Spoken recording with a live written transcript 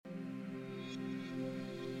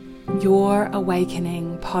Your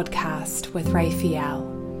Awakening podcast with Raphael.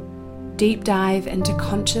 Deep dive into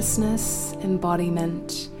consciousness,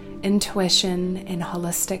 embodiment, intuition, and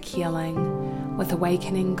holistic healing with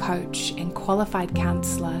awakening coach and qualified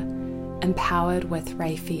counselor, empowered with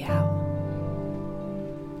Raphael.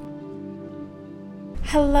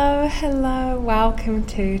 Hello, welcome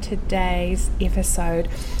to today's episode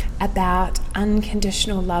about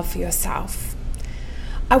unconditional love for yourself.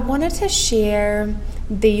 I wanted to share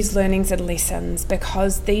these learnings and lessons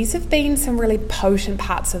because these have been some really potent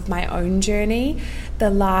parts of my own journey the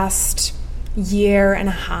last year and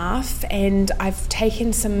a half, and I've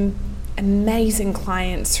taken some amazing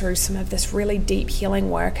clients through some of this really deep healing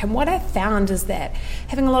work. And what I've found is that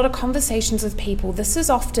having a lot of conversations with people, this is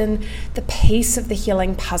often the piece of the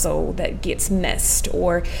healing puzzle that gets missed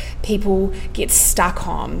or people get stuck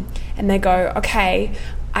on, and they go, okay,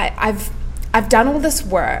 I've done all this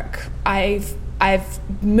work. I've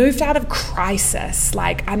moved out of crisis.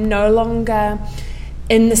 Like, I'm no longer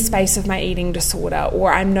in the space of my eating disorder,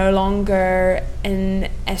 or I'm no longer in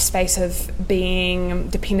a space of being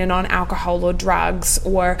dependent on alcohol or drugs,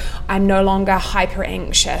 or I'm no longer hyper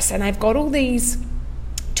anxious. And I've got all these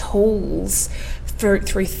tools through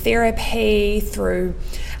therapy, through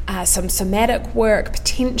some somatic work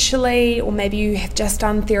potentially, or maybe you have just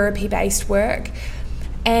done therapy-based work,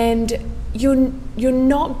 and you're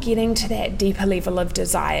not getting to that deeper level of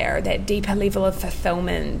desire, that deeper level of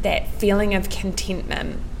fulfillment, that feeling of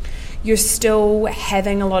contentment. You're still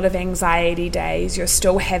having a lot of anxiety days, you're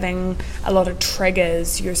still having a lot of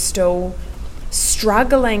triggers, you're still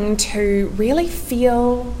struggling to really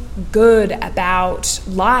feel good about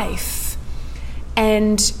life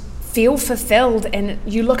and feel fulfilled. And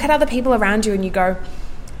you look at other people around you and you go,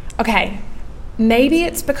 okay, maybe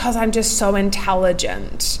it's because I'm just so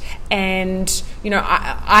intelligent. And,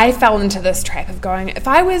 I fell into this trap of going, if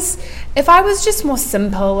I was just more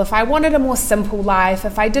simple, if I wanted a more simple life,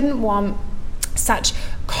 if I didn't want such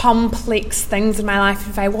complex things in my life,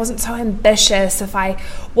 if I wasn't so ambitious, if I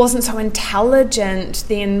wasn't so intelligent,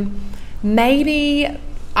 then maybe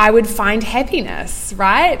I would find happiness,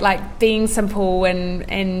 right? Like being simple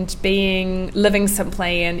and living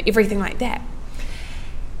simply and everything like that.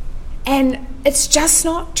 And it's just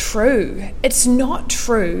not true. It's not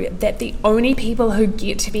true that the only people who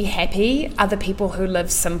get to be happy are the people who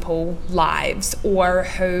live simple lives or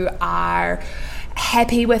who are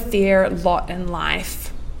happy with their lot in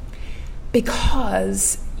life,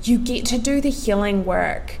 because you get to do the healing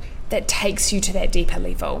work that takes you to that deeper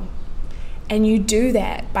level. And you do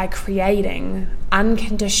that by creating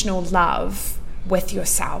unconditional love with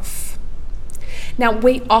yourself. Now,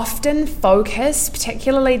 we often focus,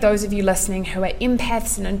 particularly those of you listening who are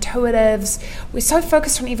empaths and intuitives, we're so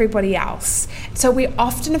focused on everybody else. So we're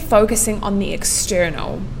often focusing on the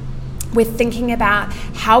external. We're thinking about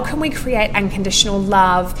how can we create unconditional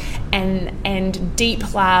love and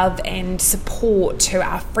deep love and support to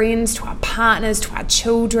our friends, to our partners, to our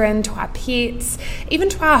children, to our pets, even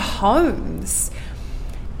to our homes.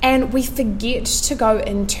 And we forget to go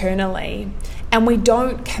internally. And we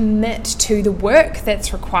don't commit to the work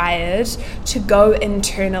that's required to go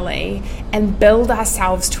internally and build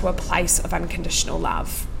ourselves to a place of unconditional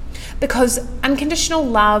love. Because unconditional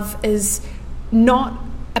love is not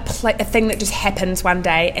a thing that just happens one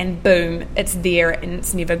day and boom, it's there and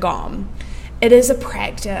it's never gone. It is a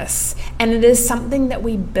practice, and it is something that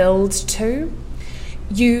we build to.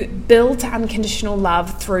 You build to unconditional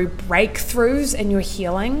love through breakthroughs in your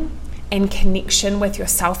healing and connection with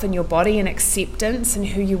yourself and your body and acceptance and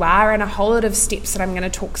who you are, and a whole lot of steps that I'm going to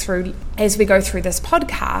talk through as we go through this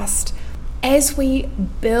podcast. As we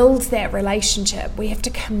build that relationship, we have to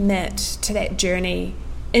commit to that journey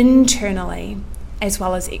internally as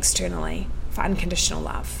well as externally for unconditional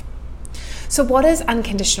love. So what is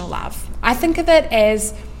unconditional love? I think of it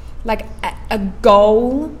as like a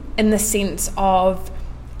goal in the sense of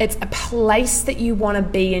it's a place that you want to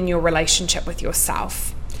be in your relationship with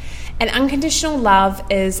yourself. And unconditional love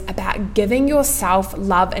is about giving yourself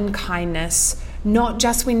love and kindness, not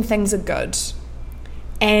just when things are good.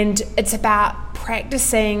 And it's about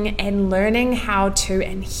practicing and learning how to,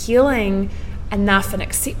 and healing enough and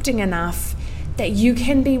accepting enough that you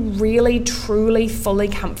can be really, truly, fully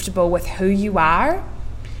comfortable with who you are.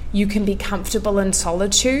 You can be comfortable in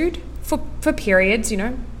solitude for periods,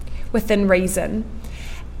 within reason.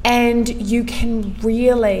 And you can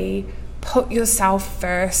really put yourself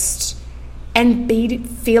first and be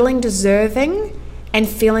feeling deserving and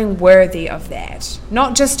feeling worthy of that.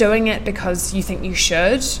 Not just doing it because you think you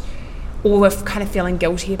should or kind of feeling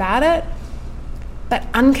guilty about it, But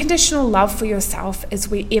unconditional love for yourself is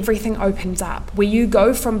where everything opens up, where you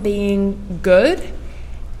go from being good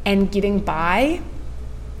and getting by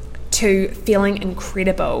to feeling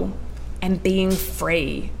incredible and being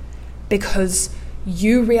free, because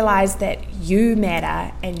you realize that you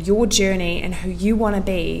matter and your journey and who you want to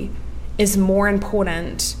be is more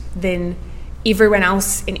important than everyone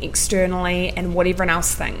else and externally and what everyone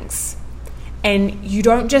else thinks. And you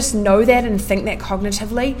don't just know that and think that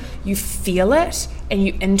cognitively, you feel it and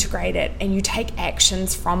you integrate it and you take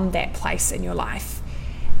actions from that place in your life.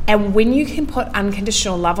 And when you can put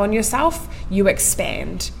unconditional love on yourself, you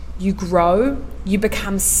expand, you grow, you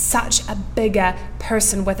become such a bigger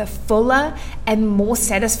person with a fuller and more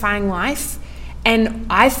satisfying life. And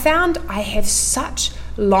I found I have such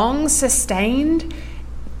long sustained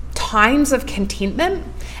times of contentment,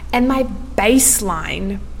 and my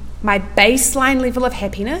baseline level of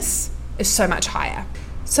happiness is so much higher.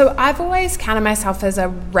 So I've always counted myself as a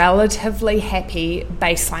relatively happy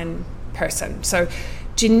baseline person. So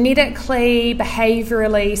genetically,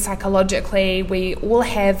 behaviorally, psychologically, we all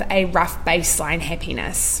have a rough baseline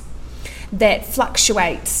happiness that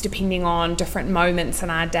fluctuates depending on different moments in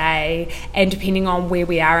our day and depending on where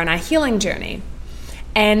we are in our healing journey.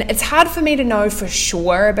 And it's hard for me to know for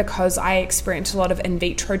sure because I experienced a lot of in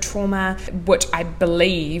vitro trauma, which I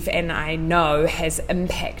believe and I know has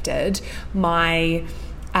impacted my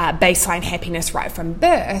baseline happiness right from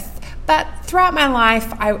birth. But throughout my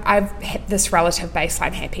life, I've had this relative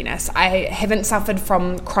baseline happiness. I haven't suffered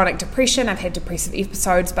from chronic depression. I've had depressive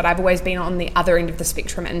episodes, but I've always been on the other end of the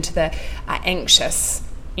spectrum into the anxious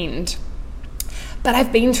end. But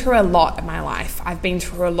I've been through a lot in my life. I've been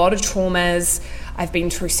through a lot of traumas. I've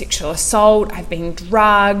been through sexual assault. I've been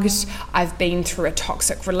drugged. I've been through a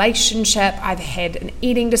toxic relationship. I've had an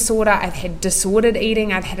eating disorder. I've had disordered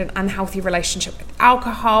eating. I've had an unhealthy relationship with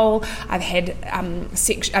alcohol. I've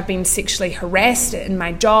been sexually harassed in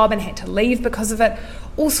my job and had to leave because of it.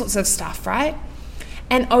 All sorts of stuff, right?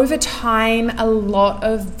 And over time, a lot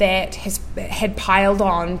of that had piled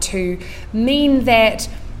on to mean that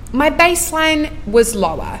my baseline was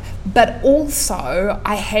lower, but also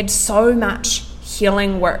I had so much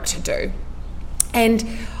healing work to do. And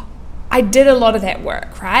I did a lot of that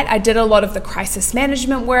work, right? I did a lot of the crisis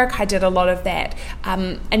management work. I did a lot of that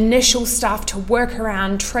initial stuff to work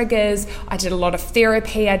around triggers. I did a lot of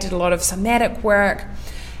therapy. I did a lot of somatic work.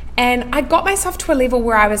 And I got myself to a level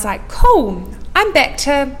where I was like, cool, I'm back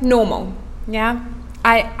to normal, yeah?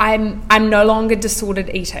 I'm no longer disordered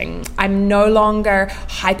eating. I'm no longer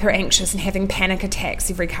hyper anxious and having panic attacks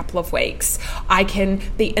every couple of weeks. I can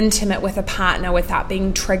be intimate with a partner without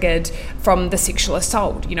being triggered from the sexual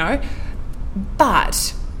assault, you know.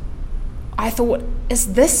 But I thought,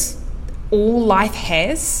 is this all life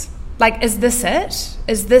has? Like, is this it?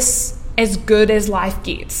 Is this as good as life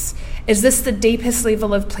gets? Is this the deepest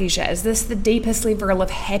level of pleasure? Is this the deepest level of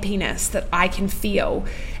happiness that I can feel?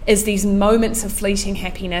 Is these moments of fleeting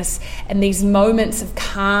happiness and these moments of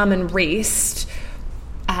calm and rest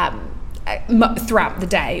throughout the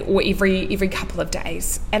day or every couple of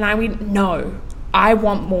days? And I went, no, I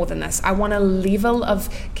want more than this. I want a level of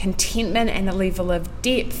contentment and a level of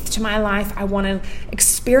depth to my life. I want to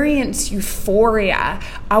experience euphoria.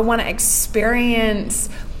 I want to experience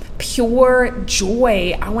pure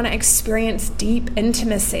joy. I want to experience deep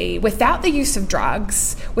intimacy without the use of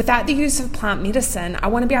drugs, without the use of plant medicine. I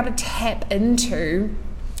want to be able to tap into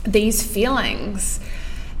these feelings.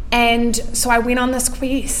 And so I went on this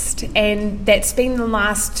quest, and that's been the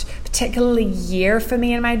last particularly year for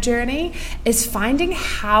me in my journey, is finding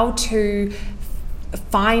how to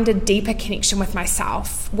find a deeper connection with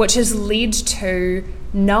myself, which has led to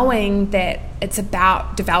knowing that it's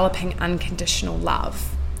about developing unconditional love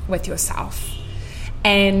with yourself.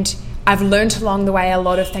 And I've learned along the way a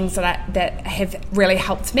lot of things that have really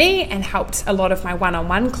helped me and helped a lot of my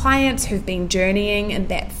one-on-one clients who've been journeying in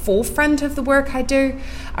that forefront of the work I do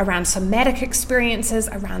around somatic experiences,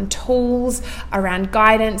 around tools, around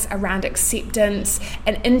guidance, around acceptance,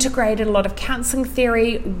 and integrated a lot of counseling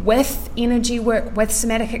theory with energy work, with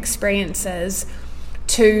somatic experiences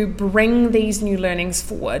to bring these new learnings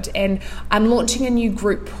forward. And I'm launching a new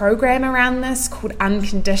group program around this called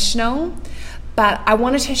Unconditional. But I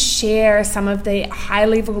wanted to share some of the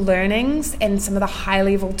high-level learnings and some of the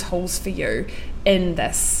high-level tools for you in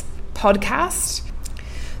this podcast.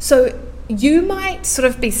 So you might sort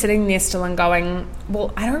of be sitting there still and going,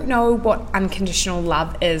 well, I don't know what unconditional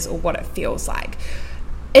love is or what it feels like.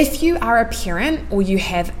 If you are a parent or you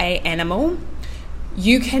have an animal,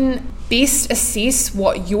 you can best assess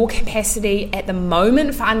what your capacity at the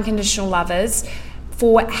moment for unconditional love is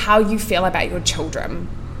for how you feel about your children.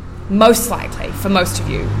 most likely for most of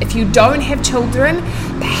you. If you don't have children,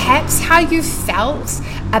 perhaps how you felt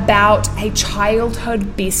about a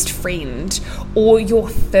childhood best friend or your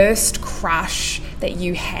first crush that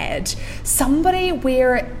you had. Somebody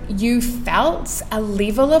where you felt a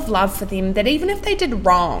level of love for them that even if they did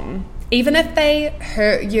wrong, even if they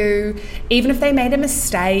hurt you, even if they made a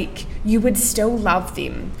mistake, you would still love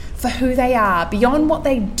them for who they are, beyond what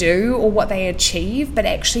they do or what they achieve, but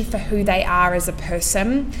actually for who they are as a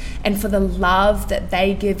person and for the love that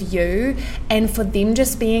they give you and for them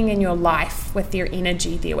just being in your life with their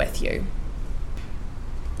energy there with you.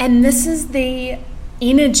 And this is the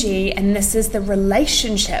energy and this is the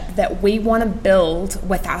relationship that we want to build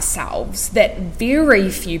with ourselves that very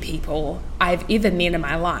few people I've ever met in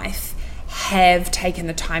my life have taken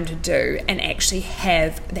the time to do and actually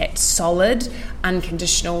have that solid,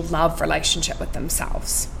 unconditional love relationship with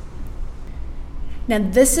themselves. Now,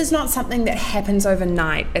 this is not something that happens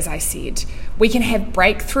overnight, as I said. We can have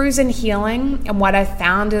breakthroughs in healing, and what I've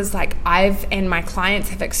found is I've and my clients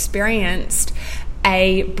have experienced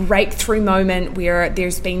a breakthrough moment where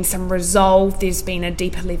there's been some resolve, there's been a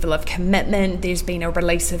deeper level of commitment, there's been a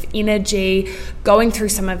release of energy, going through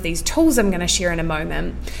some of these tools I'm going to share in a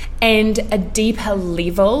moment, and a deeper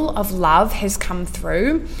level of love has come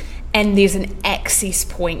through, and there's an access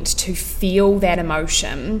point to feel that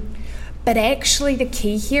emotion. But actually the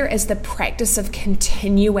key here is the practice of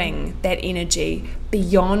continuing that energy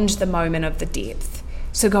beyond the moment of the depth.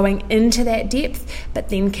 So going into that depth, but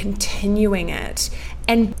then continuing it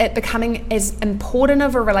and it becoming as important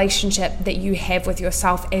of a relationship that you have with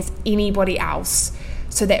yourself as anybody else.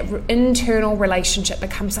 So that internal relationship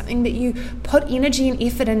becomes something that you put energy and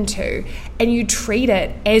effort into and you treat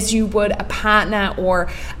it as you would a partner or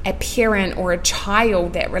a parent or a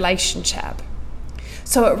child, that relationship.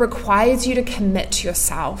 So it requires you to commit to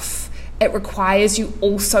yourself. It requires you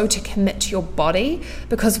also to commit to your body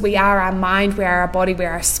because we are our mind, we are our body, we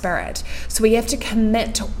are our spirit. So we have to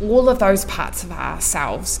commit to all of those parts of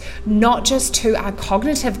ourselves, not just to our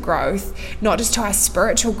cognitive growth, not just to our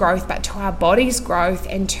spiritual growth, but to our body's growth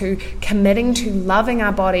and to committing to loving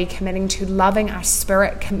our body, committing to loving our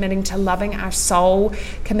spirit, committing to loving our soul,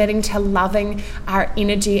 committing to loving our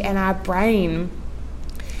energy and our brain.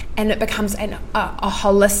 And it becomes a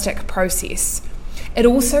holistic process. It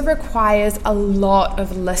also requires a lot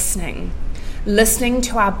of listening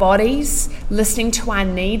to our bodies, listening to our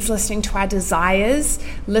needs, listening to our desires,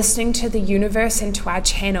 listening to the universe and to our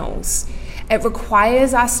channels. It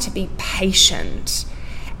requires us to be patient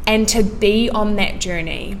and to be on that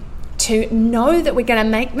journey, to know that we're going to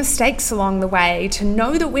make mistakes along the way, to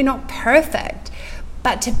know that we're not perfect,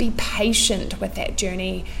 but to be patient with that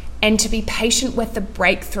journey and to be patient with the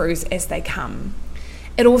breakthroughs as they come.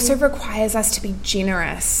 It also requires us to be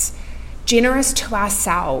generous to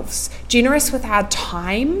ourselves, generous with our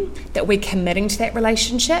time that we're committing to that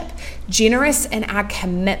relationship, generous in our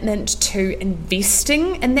commitment to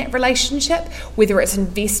investing in that relationship, whether it's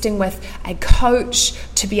investing with a coach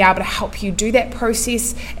to be able to help you do that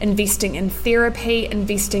process, investing in therapy,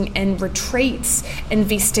 investing in retreats,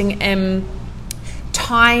 investing in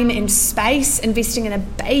time and space, investing in a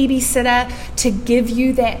babysitter to give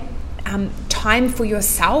you that time for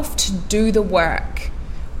yourself to do the work.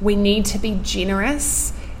 We need to be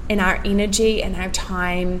generous in our energy and our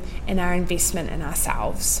time and our investment in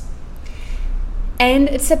ourselves. And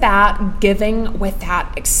it's about giving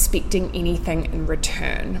without expecting anything in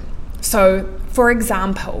return. So, for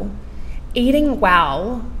example, eating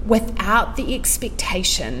well without the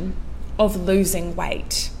expectation of losing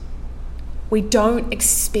weight. We don't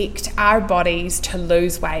expect our bodies to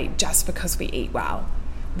lose weight just because we eat well.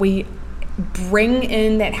 We bring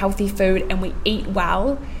in that healthy food and we eat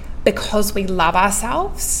well because we love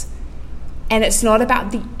ourselves. And it's not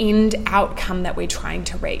about the end outcome that we're trying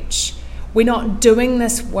to reach. We're not doing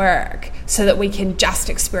this work so that we can just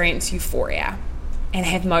experience euphoria and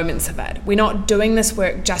have moments of it. We're not doing this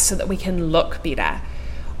work just so that we can look better.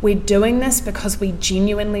 We're doing this because we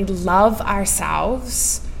genuinely love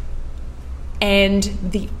ourselves, and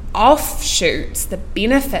the offshoots, the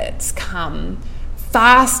benefits come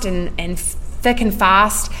fast and thick and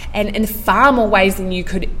fast and in far more ways than you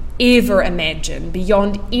could ever imagine,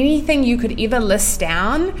 beyond anything you could ever list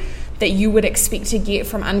down that you would expect to get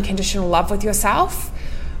from unconditional love with yourself.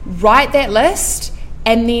 Write that list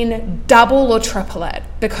and then double or triple it,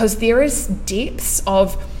 because there is depths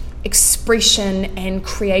of expression and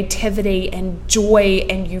creativity and joy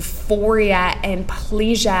and euphoria and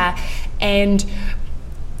pleasure and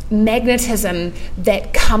magnetism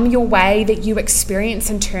that come your way, that you experience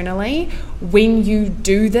internally when you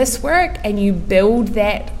do this work and you build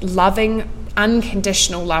that loving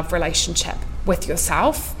unconditional love relationship with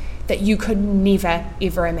yourself that you could never,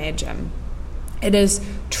 ever imagine. It is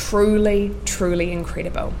truly, truly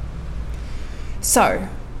incredible. So,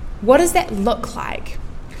 what does that look like?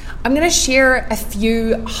 I'm going to share a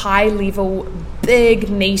few high-level, big,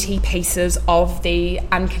 meaty pieces of the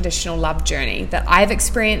unconditional love journey that I've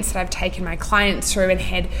experienced, that I've taken my clients through and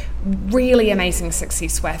had really amazing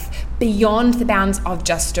success with, beyond the bounds of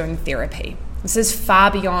just doing therapy. This is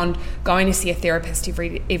far beyond going to see a therapist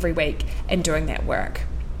every week and doing that work.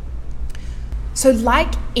 So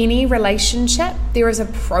like any relationship, there is a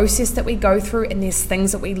process that we go through, and there's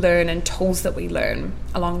things that we learn and tools that we learn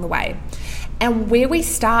along the way. And where we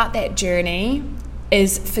start that journey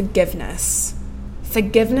is forgiveness.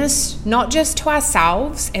 Forgiveness, not just to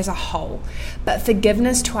ourselves as a whole, but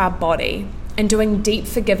forgiveness to our body, and doing deep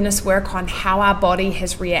forgiveness work on how our body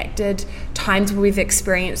has reacted, times where we've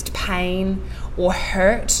experienced pain or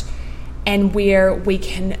hurt, and where we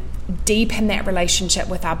can deepen that relationship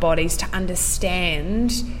with our bodies to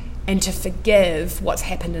understand and to forgive what's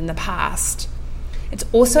happened in the past. It's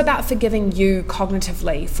also about forgiving you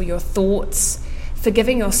cognitively for your thoughts,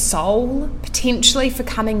 forgiving your soul, potentially for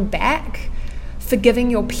coming back, forgiving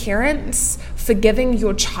your parents, forgiving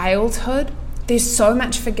your childhood. There's so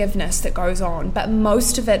much forgiveness that goes on, but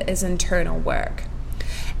most of it is internal work.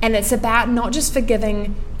 And it's about not just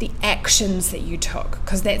forgiving the actions that you took,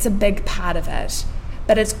 because that's a big part of it,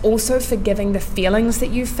 but it's also forgiving the feelings that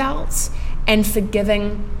you felt and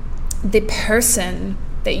forgiving the person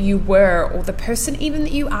that you were, or the person even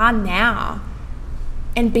that you are now,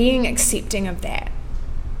 and being accepting of that.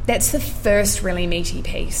 That's the first really meaty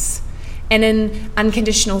piece. And in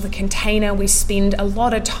Unconditional, the container, we spend a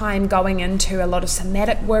lot of time going into a lot of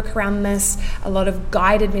somatic work around this, a lot of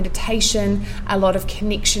guided meditation, a lot of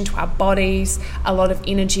connection to our bodies, a lot of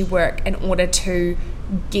energy work in order to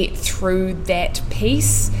get through that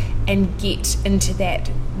piece and get into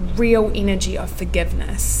that real energy of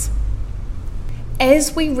forgiveness.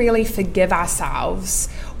 As we really forgive ourselves,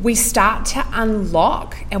 we start to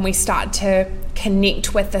unlock and we start to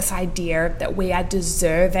connect with this idea that we are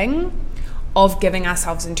deserving of giving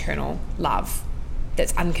ourselves internal love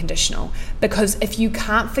that's unconditional. Because if you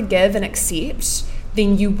can't forgive and accept,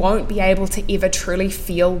 then you won't be able to ever truly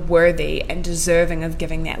feel worthy and deserving of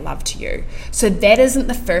giving that love to you. So that isn't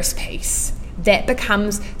the first piece. That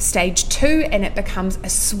becomes stage 2, and it becomes a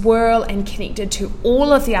swirl and connected to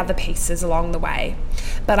all of the other pieces along the way.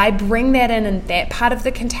 But I bring that in that part of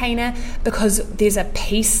the container because there's a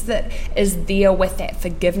piece that is there with that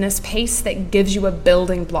forgiveness piece that gives you a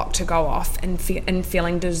building block to go off and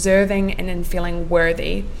feeling deserving and in feeling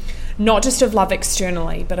worthy, not just of love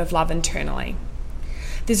externally, but of love internally.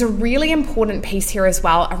 There's a really important piece here as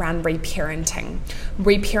well around reparenting.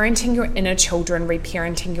 Reparenting your inner children,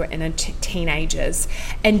 reparenting your inner teenagers,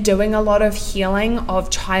 and doing a lot of healing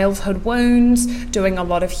of childhood wounds, doing a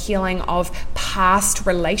lot of healing of past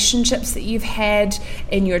relationships that you've had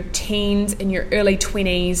in your teens, in your early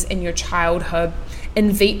 20s, in your childhood.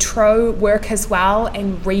 In vitro work as well,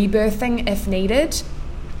 and rebirthing if needed.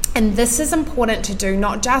 And this is important to do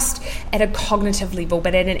not just at a cognitive level,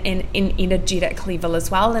 but at an energetic level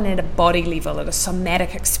as well, and at a body level, at a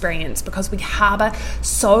somatic experience, because we harbor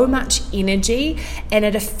so much energy and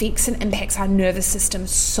it affects and impacts our nervous system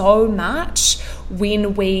so much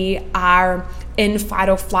when we are in fight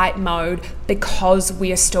or flight mode, because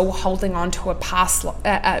we are still holding on to a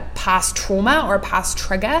past trauma or a past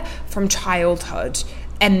trigger from childhood.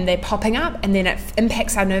 And they're popping up, and then it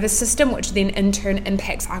impacts our nervous system, which then in turn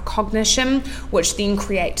impacts our cognition, which then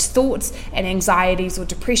creates thoughts and anxieties or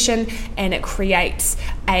depression, and it creates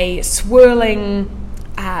a swirling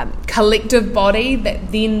collective body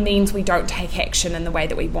that then means we don't take action in the way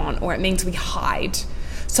that we want, or it means we hide.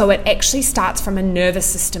 So it actually starts from a nervous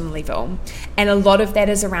system level, and a lot of that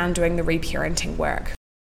is around doing the reparenting work.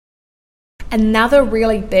 Another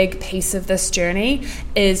really big piece of this journey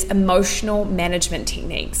is emotional management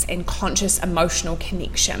techniques and conscious emotional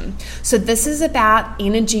connection. So this is about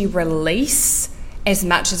energy release as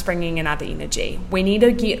much as bringing in other energy. We need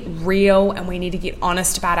to get real, and we need to get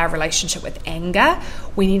honest about our relationship with anger.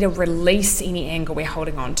 We need to release any anger we're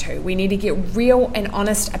holding on to. We need to get real and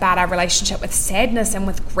honest about our relationship with sadness and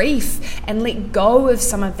with grief, and let go of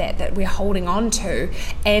some of that we're holding on to,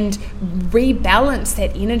 and rebalance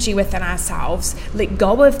that energy within ourselves. Let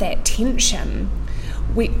go of that tension.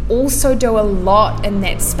 We also do a lot in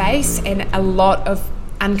that space, and a lot of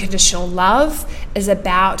unconditional love is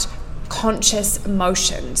about conscious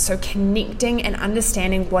emotion. So connecting and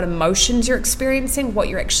understanding what emotions you're experiencing, what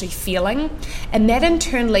you're actually feeling, and that in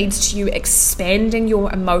turn leads to you expanding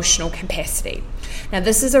your emotional capacity. Now,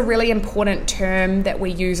 this is a really important term that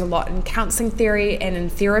we use a lot in counseling theory and in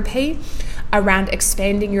therapy around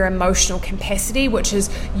expanding your emotional capacity, which is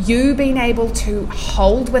you being able to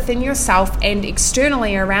hold within yourself and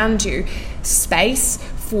externally around you space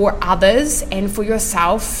for others and for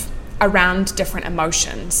yourself around different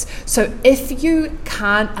emotions. So if you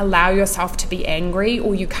can't allow yourself to be angry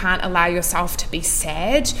or you can't allow yourself to be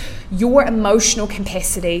sad, your emotional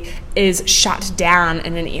capacity is shut down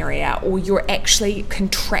in an area, or you're actually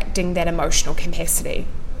contracting that emotional capacity.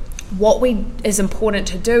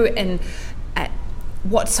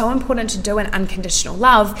 What's so important to do in unconditional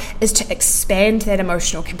love is to expand that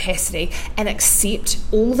emotional capacity and accept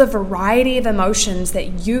all the variety of emotions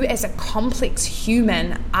that you as a complex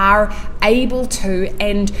human are able to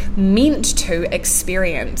and meant to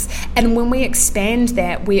experience. And when we expand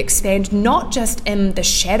that, we expand not just in the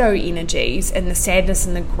shadow energies, in the sadness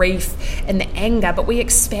and the grief and the anger, but we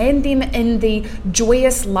expand them in the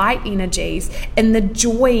joyous light energies, in the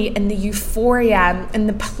joy, in the euphoria, in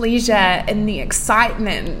the pleasure, in the excitement.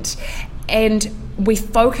 And we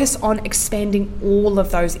focus on expanding all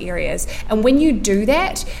of those areas. And when you do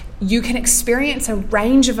that, you can experience a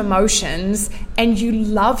range of emotions and you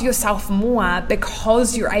love yourself more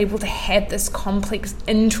because you're able to have this complex,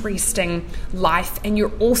 interesting life, and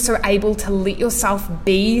you're also able to let yourself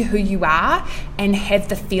be who you are and have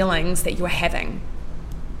the feelings that you're having.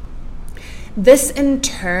 This in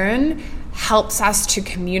turn helps us to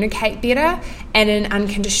communicate better. And in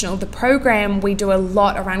Unconditional, the program, we do a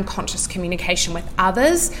lot around conscious communication with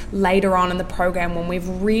others later on in the program, when we've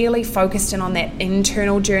really focused in on that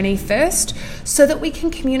internal journey first, so that we can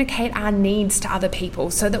communicate our needs to other people,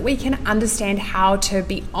 so that we can understand how to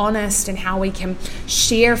be honest and how we can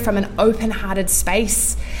share from an open-hearted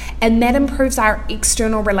space. And that improves our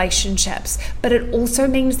external relationships, but it also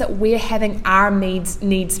means that we're having our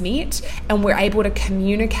needs met, and we're able to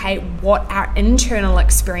communicate what our internal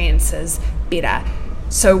experiences better.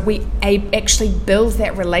 So we actually build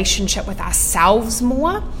that relationship with ourselves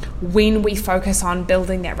more when we focus on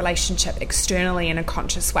building that relationship externally in a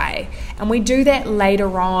conscious way. And we do that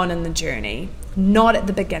later on in the journey, not at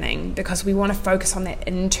the beginning, because we want to focus on that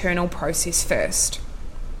internal process first.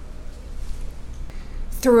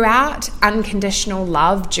 Throughout unconditional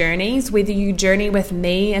love journeys, whether you journey with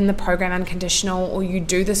me in the program Unconditional, or you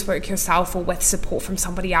do this work yourself or with support from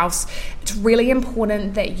somebody else, it's really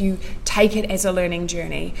important that you take it as a learning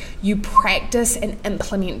journey. You practice and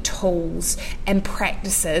implement tools and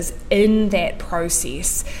practices in that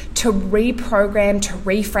process to reprogram, to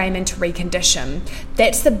reframe, and to recondition.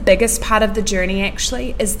 That's the biggest part of the journey,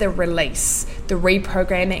 actually, is the release, the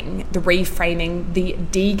reprogramming, the reframing, the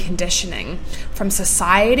deconditioning from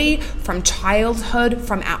society, from childhood,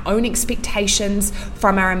 from our own expectations,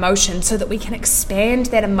 from our emotions, so that we can expand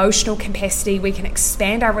that emotional capacity, we can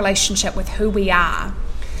expand our relationship with who we are.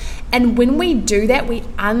 And when we do that, we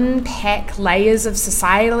unpack layers of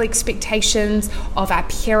societal expectations, of our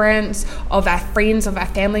parents, of our friends, of our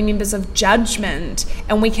family members, of judgment,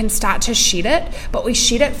 and we can start to shed it, but we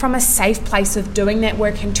shed it from a safe place of doing that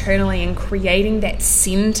work internally and creating that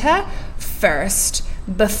center first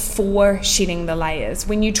before shedding the layers.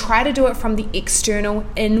 When you try to do it from the external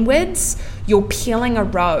inwards, you're peeling a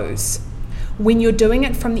rose. When you're doing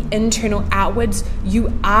it from the internal outwards,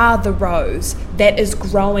 you are the rose that is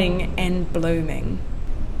growing and blooming.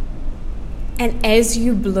 And as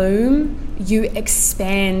you bloom, you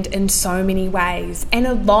expand in so many ways. And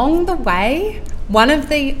along the way, one of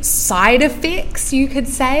the side effects, you could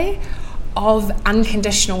say, of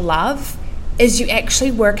unconditional love is you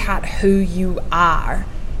actually work out who you are.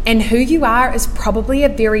 And who you are is probably a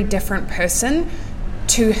very different person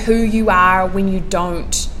to who you are when you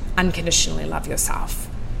don't unconditionally love yourself.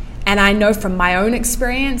 And I know from my own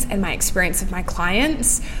experience and my experience of my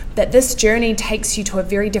clients that this journey takes you to a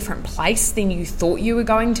very different place than you thought you were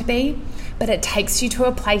going to be, but it takes you to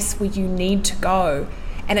a place where you need to go.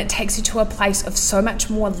 And it takes you to a place of so much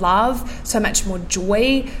more love, so much more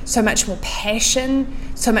joy, so much more passion,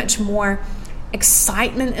 so much more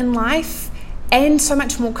excitement in life, and so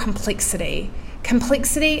much more complexity.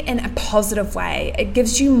 Complexity in a positive way. It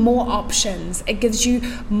gives you more options. It gives you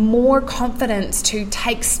more confidence to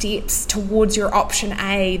take steps towards your option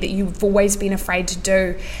A that you've always been afraid to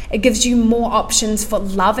do. It gives you more options for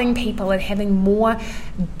loving people and having more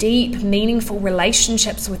deep, meaningful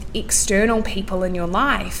relationships with external people in your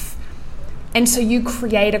life. And so you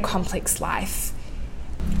create a complex life.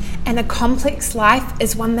 And a complex life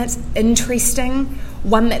is one that's interesting,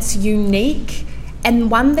 one that's unique,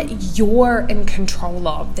 and one that you're in control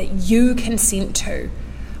of, that you consent to.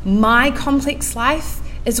 My complex life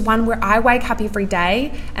is one where I wake up every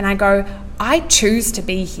day and I go, I choose to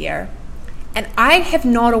be here. And I have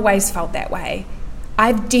not always felt that way.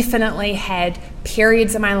 I've definitely had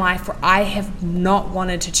periods in my life where I have not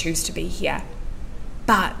wanted to choose to be here.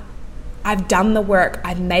 But I've done the work,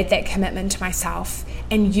 I've made that commitment to myself,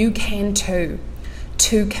 and you can too,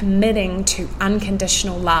 to committing to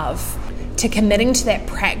unconditional love, to committing to that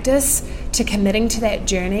practice, to committing to that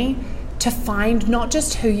journey, to find not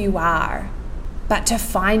just who you are, but to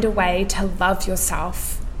find a way to love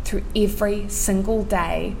yourself through every single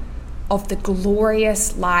day of the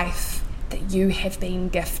glorious life that you have been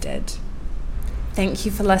gifted. Thank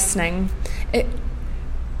you for listening.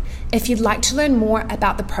 If you'd like to learn more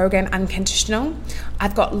about the program Unconditional,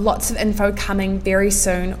 I've got lots of info coming very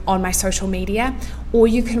soon on my social media, or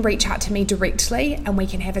you can reach out to me directly and we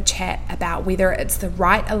can have a chat about whether it's the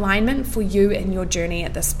right alignment for you in your journey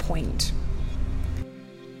at this point.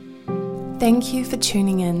 Thank you for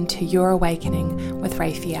tuning in to Your Awakening with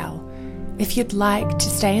Raphael. If you'd like to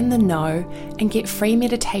stay in the know and get free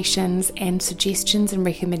meditations and suggestions and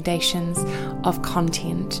recommendations of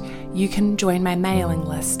content, you can join my mailing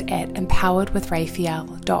list at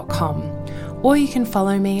empoweredwithraphael.com, or you can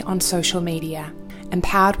follow me on social media,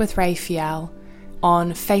 Empowered with Raphael,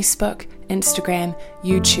 on Facebook, Instagram,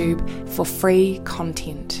 YouTube for free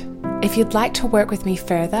content. If you'd like to work with me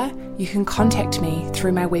further, you can contact me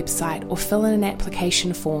through my website or fill in an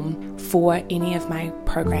application form for any of my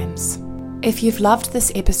programs. If you've loved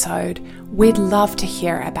this episode, we'd love to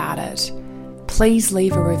hear about it. Please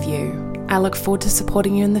leave a review. I look forward to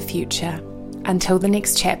supporting you in the future. Until the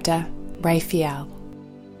next chapter, Raphael.